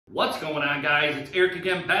What's going on, guys? It's Eric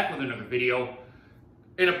again, back with another video.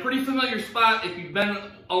 In a pretty familiar spot, if you've been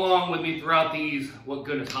along with me throughout these, well,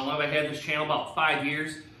 goodness, how long have I had this channel? About 5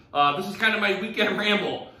 years. This is kind of my weekend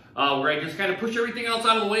ramble, where I just kind of push everything else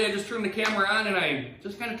out of the way. I just turn the camera on and I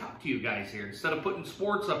just kind of talk to you guys here, instead of putting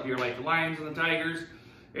sports up here like the Lions and the Tigers,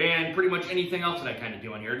 and pretty much anything else that I kind of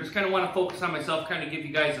do on here. I just kind of want to focus on myself, kind of give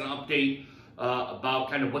you guys an update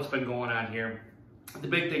about kind of what's been going on here. The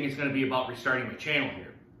big thing is going to be about restarting my channel here.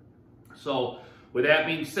 So with that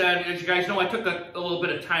being said, as you guys know, I took a little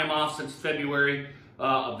bit of time off since February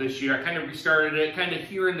of this year. I kind of restarted it, kind of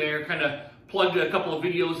here and there, kind of plugged a couple of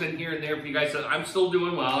videos in here and there for you guys. So I'm still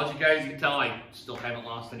doing well. As you guys can tell, I still haven't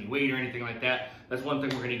lost any weight or anything like that. That's one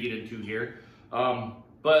thing we're going to get into here.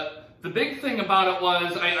 But the big thing about it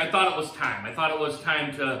was I thought it was time. I thought it was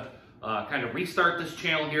time to kind of restart this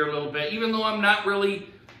channel here a little bit, even though I'm not really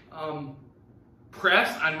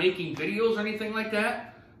pressed on making videos or anything like that.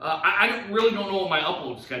 I really don't know what my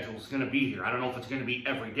upload schedule is going to be here. I don't know if it's going to be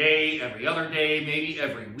every day, every other day, maybe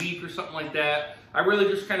every week or something like that. I really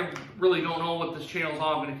just kind of really don't know what this channel is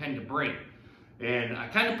all going to kind of bring. And I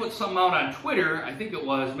kind of put something out on Twitter, I think it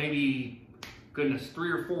was maybe, goodness, 3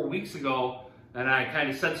 or 4 weeks ago, and I kind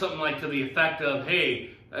of said something like to the effect of, hey,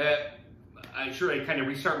 I kind of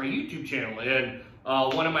restart my YouTube channel. And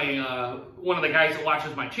one of the guys that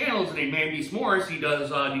watches my channel is named Mandy Morris. He does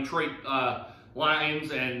Detroit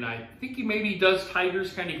Lions, and I think he maybe does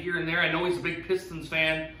Tigers kind of here and there. I know he's a big Pistons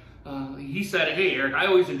fan. He said, hey, Eric, I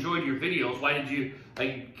always enjoyed your videos. Why did you,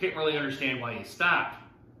 I can't really understand why you stopped.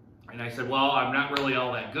 And I said, well, I'm not really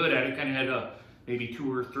all that good at it. Kind of had maybe 2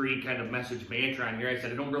 or 3 kind of message banter on here. I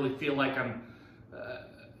said, I don't really feel like I'm,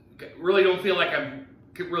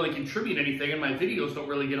 really contribute anything, and my videos don't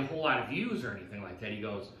really get a whole lot of views or anything like that.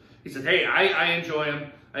 He said, hey, I enjoy them.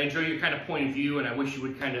 I enjoy your kind of point of view, and I wish you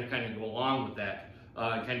would kind of go along with that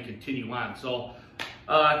and kind of continue on. So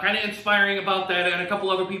kind of inspiring about that, and a couple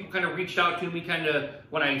other people kind of reached out to me kind of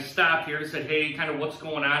when I stopped here and said, hey, kind of what's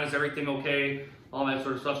going on? Is everything okay? All that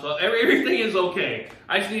sort of stuff. So everything is okay.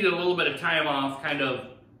 I just needed a little bit of time off, kind of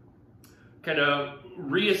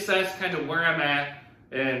reassess kind of where I'm at,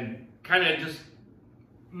 and kind of just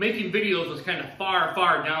making videos was kind of far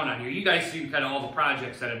down on here. You guys see kind of all the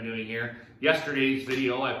projects that I'm doing here. Yesterday's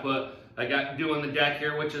video, I got doing the deck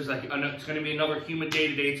here, which is it's going to be another humid day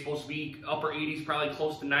today. It's supposed to be upper 80s, probably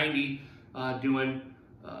close to 90, doing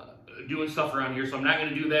stuff around here. So I'm not going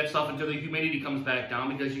to do that stuff until the humidity comes back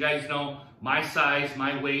down, because you guys know my size,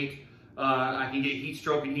 my weight, I can get heat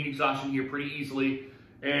stroke and heat exhaustion here pretty easily.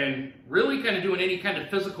 And really kind of doing any kind of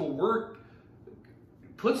physical work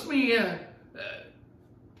puts me,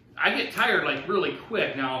 I get tired like really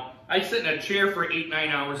quick. Now, I sit in a chair for 8-9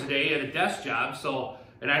 hours a day at a desk job,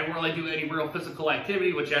 and I don't really do any real physical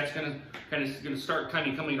activity, which that's going to start kind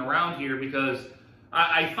of coming around here, because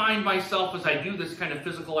I find myself, as I do this kind of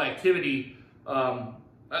physical activity, like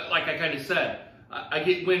I kind of said, I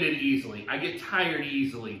get winded easily. I get tired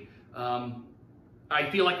easily. I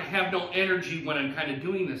feel like I have no energy when I'm kind of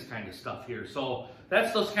doing this kind of stuff here. So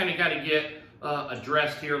that's just kind of got to get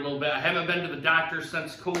addressed here a little bit. I haven't been to the doctor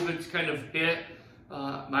since COVID's kind of hit.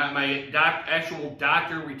 My actual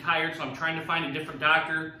doctor retired, so I'm trying to find a different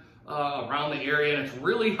doctor around the area, and it's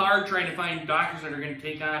really hard trying to find doctors that are going to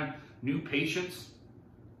take on new patients.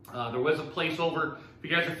 There was a place over, if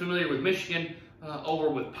you guys are familiar with Michigan, over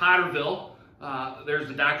with Potterville. There's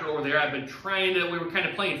the doctor over there. I've been we were kind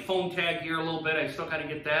of playing phone tag here a little bit. I still got to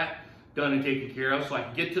get that done and taken care of, so I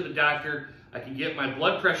can get to the doctor. I can get my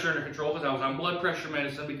blood pressure under control, because I was on blood pressure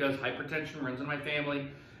medicine because hypertension runs in my family,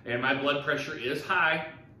 and my blood pressure is high.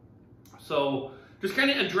 So just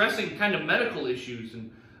kind of addressing kind of medical issues,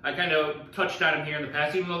 and I kind of touched on them here in the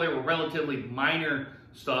past, even though they were relatively minor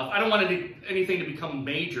stuff. I don't want anything to become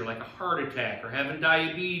major, like a heart attack or having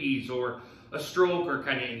diabetes or a stroke or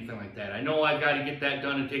kind of anything like that. I know I've got to get that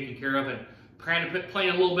done and taken care of, and kind of playing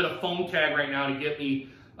a little bit of phone tag right now to get me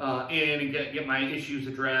in and get my issues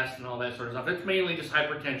addressed and all that sort of stuff. It's mainly just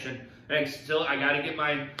hypertension, and still I got to get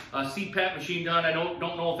my CPAP machine done. I don't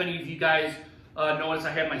know if any of you guys noticed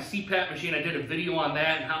I had my CPAP machine. I did a video on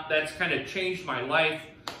that and how that's kind of changed my life.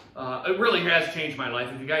 It really has changed my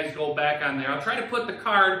life. If you guys go back on there, I'll try to put the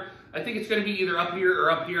card. I think it's going to be either up here or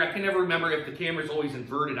up here. I can never remember if the camera's always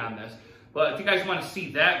inverted on this. But if you guys want to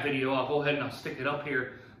see that video, I'll go ahead and I'll stick it up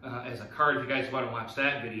here as a card if you guys want to watch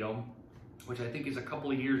that video, which I think is a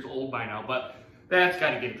couple of years old by now, but that's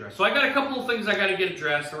got to get addressed. So I got a couple of things I got to get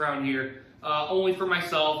addressed around here, only for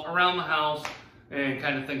myself, around the house, and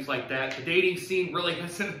kind of things like that. The dating scene really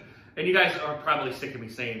hasn't, and you guys are probably sick of me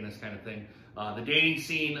saying this kind of thing. The dating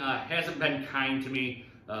scene hasn't been kind to me.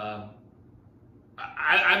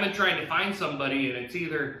 I've been trying to find somebody, and it's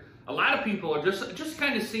either a lot of people are just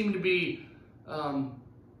kind of seem to be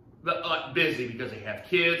busy because they have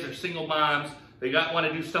kids, they're single moms, they want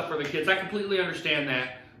to do stuff for their kids. I completely understand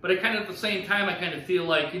that, but I kind of at the same time I kind of feel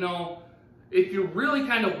like, you know, if you're really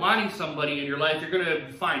kind of wanting somebody in your life, you're going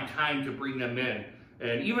to find time to bring them in.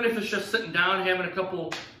 And even if it's just sitting down, having a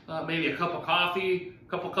couple, maybe a cup of coffee, a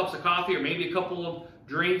couple cups of coffee, or maybe a couple of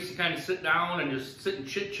drinks to kind of sit down and just sit and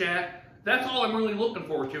chit chat, that's all I'm really looking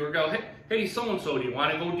forward to. Or go, hey, so-and-so, do you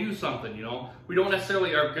want to go do something, you know? We don't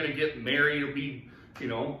necessarily are going to get married or be, you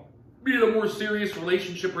know, be in a more serious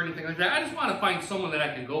relationship or anything like that. I just want to find someone that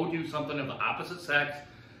I can go do something of the opposite sex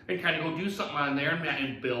and kind of go do something on there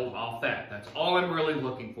and build off that. That's all I'm really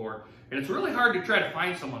looking for. And it's really hard to try to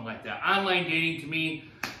find someone like that. Online dating to me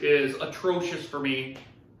is atrocious for me.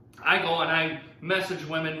 I go and I message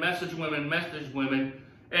women,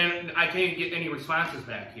 and I can't get any responses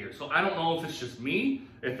back here. So I don't know if it's just me,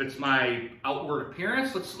 if it's my outward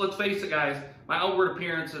appearance. Let's face it, guys. My outward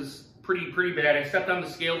appearance is pretty bad. I stepped on the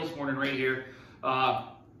scale this morning right here.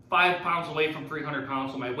 5 pounds away from 300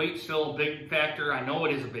 pounds, so my weight's still a big factor. I know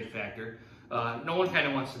it is a big factor. No one kind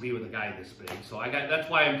of wants to be with a guy this big, so that's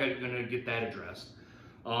why I'm going to get that addressed.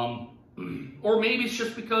 Or maybe it's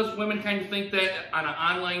just because women kind of think that on an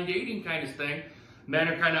online dating kind of thing, men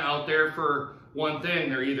are kind of out there for one thing.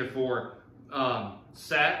 They're either for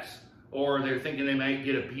sex, or they're thinking they might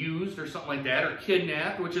get abused or something like that, or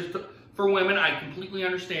kidnapped, which is, for women, I completely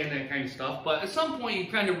understand that kind of stuff. But at some point, you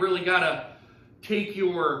kind of really got to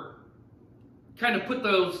put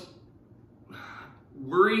those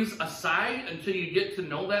worries aside until you get to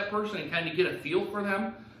know that person and kind of get a feel for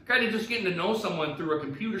them. Kind of just getting to know someone through a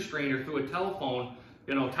computer screen or through a telephone,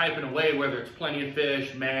 you know, typing away, whether it's Plenty of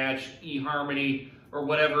Fish, Match, eHarmony, or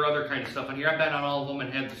whatever other kind of stuff on here. I've been on all of them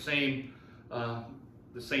and had the same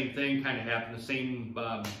thing kind of happen, the same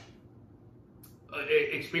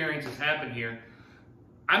experiences happen here.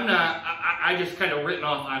 I just kind of written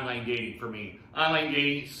off online dating for me. Online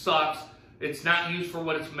dating sucks. It's not used for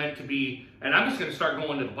what it's meant to be. And I'm just going to start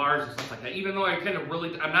going to the bars and stuff like that. Even though I'm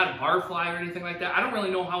not a bar fly or anything like that. I don't really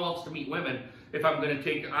know how else to meet women if I'm going to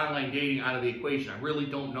take online dating out of the equation. I really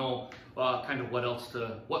don't know really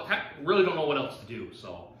don't know what else to do.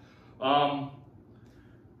 So,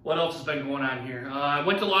 what else has been going on here? I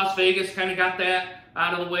went to Las Vegas, kind of got that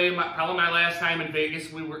out of the way. Probably my last time in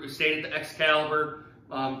Vegas. We stayed at the Excalibur.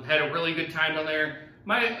 Had a really good time down there.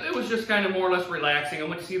 It was just kind of more or less relaxing. I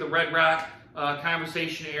went to see the Red Rock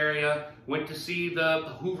conversation area. Went to see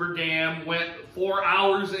the Hoover Dam. Went 4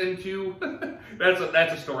 hours into that's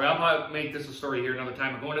a story. I'll probably make this a story here another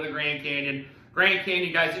time. I'm going to the Grand Canyon. Grand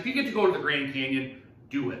Canyon, guys. If you get to go to the Grand Canyon,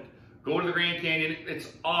 do it. Go to the Grand Canyon. It's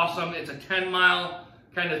awesome. It's a 10-mile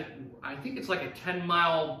kind of. I think it's like a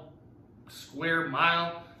 10-mile square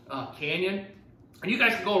mile canyon. And you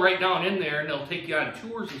guys can go right down in there, and they'll take you on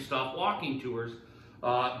tours and stuff, walking tours,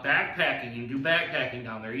 backpacking. You can do backpacking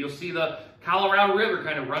down there. You'll see the Colorado River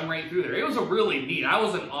kind of run right through there. It was a really neat. I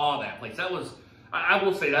was in awe of that place. That was, I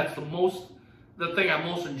will say, that's the thing I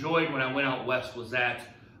most enjoyed when I went out west was that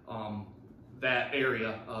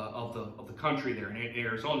area of the country there in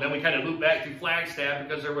Arizona. And then we kind of looped back through Flagstaff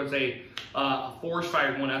because there was a forest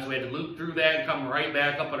fire going on, so we had to loop through that and come right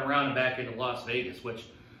back up and around and back into Las Vegas, which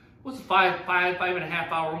was a five and a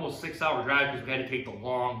half hour, almost 6 hour drive because we had to take the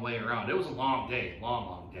long way around. It was a long day,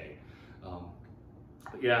 long day.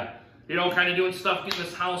 But yeah, you know, kind of doing stuff, getting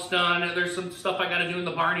this house done. There's some stuff I got to do in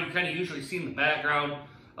the barn. You kind of usually see in the background.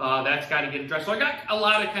 That's got to get addressed. So I got a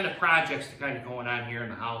lot of kind of projects kind of going on here in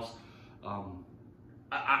the house.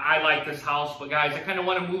 I like this house, but guys, I kind of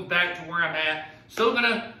want to move back to where I'm at. Still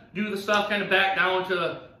gonna do the stuff kind of back down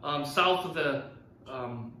to south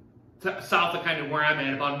of kind of where I'm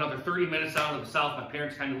at, about another 30 minutes out of the south. My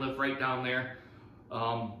parents kind of live right down there,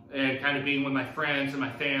 and kind of being with my friends and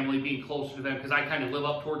my family, being closer to them, because I kind of live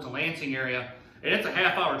up towards the Lansing area, and it's a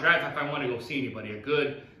half-hour drive if I want to go see anybody. A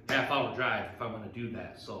good half-hour drive if I want to do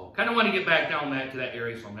that. So kind of want to get back down to that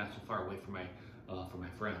area, so I'm not so far away from my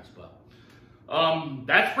friends. But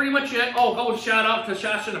that's pretty much it. Oh, go shout out to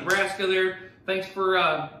Shasha, Nebraska there. Thanks for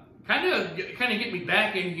kind of get me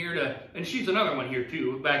back in here and she's another one here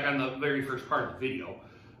too, back on the very first part of the video.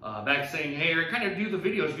 Back saying, hey, kind of do the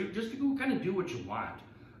videos, just to kind of do what you want.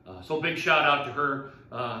 So big shout out to her.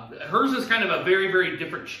 Hers is kind of a very, very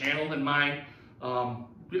different channel than mine.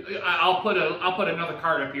 I'll put another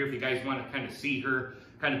card up here if you guys want to kind of see her,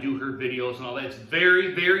 kind of do her videos and all that. It's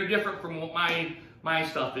very, very different from what my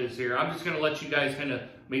stuff is here. I'm just going to let you guys kind of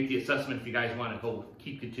make the assessment if you guys want to go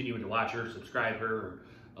keep continuing to watch her, subscribe her, or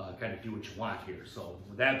kind of do what you want here. So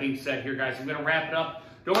with that being said here, guys, I'm going to wrap it up.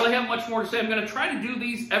 Don't really have much more to say. I'm going to try to do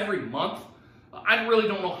these every month. I really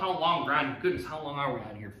don't know how long we're on. Goodness, how long are we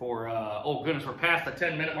on here for? Oh goodness, we're past the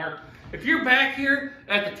 10-minute mark. If you're back here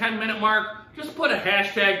at the 10-minute mark, just put a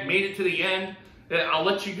hashtag made it to the end. I'll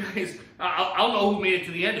let you guys, I'll know who made it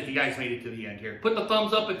to the end if you guys made it to the end here. Put the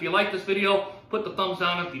thumbs up if you like this video. Put the thumbs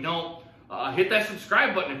down if you don't. Hit that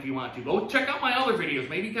subscribe button if you want to. Go check out my other videos.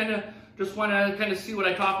 Maybe just want to see what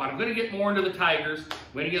I talk about. I'm going to get more into the Tigers.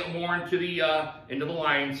 I'm going to get more into the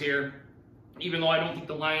Lions here. Even though I don't think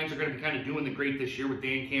the Lions are going to be kind of doing the great this year with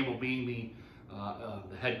Dan Campbell being the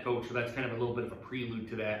head coach. So that's kind of a little bit of a prelude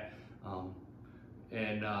to that.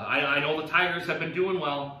 I know the Tigers have been doing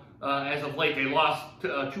well as of late. They lost 2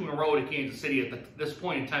 in a row to Kansas City at this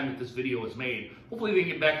point in time that this video was made. Hopefully they can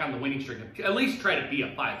get back on the winning streak and at least try to be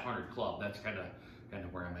a 500 club. That's kind of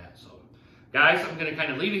where I'm at. So, guys, I'm going to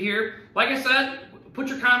kind of leave it here. Like I said, put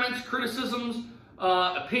your comments, criticisms,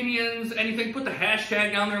 opinions, anything. Put the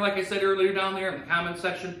hashtag down there, like I said earlier, down there in the comment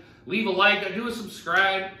section. Leave a like, do a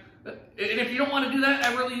subscribe. And if you don't want to do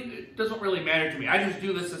that, it doesn't really matter to me. I just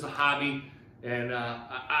do this as a hobby. And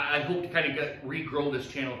I hope to kind of regrow this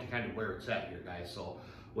channel to kind of where it's at here, guys. So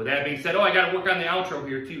with that being said, I got to work on the outro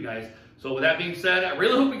here too, guys. So with that being said, I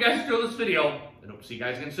really hope you guys enjoy this video. And hope to see you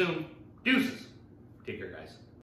guys again soon. Deuces. Take care, guys.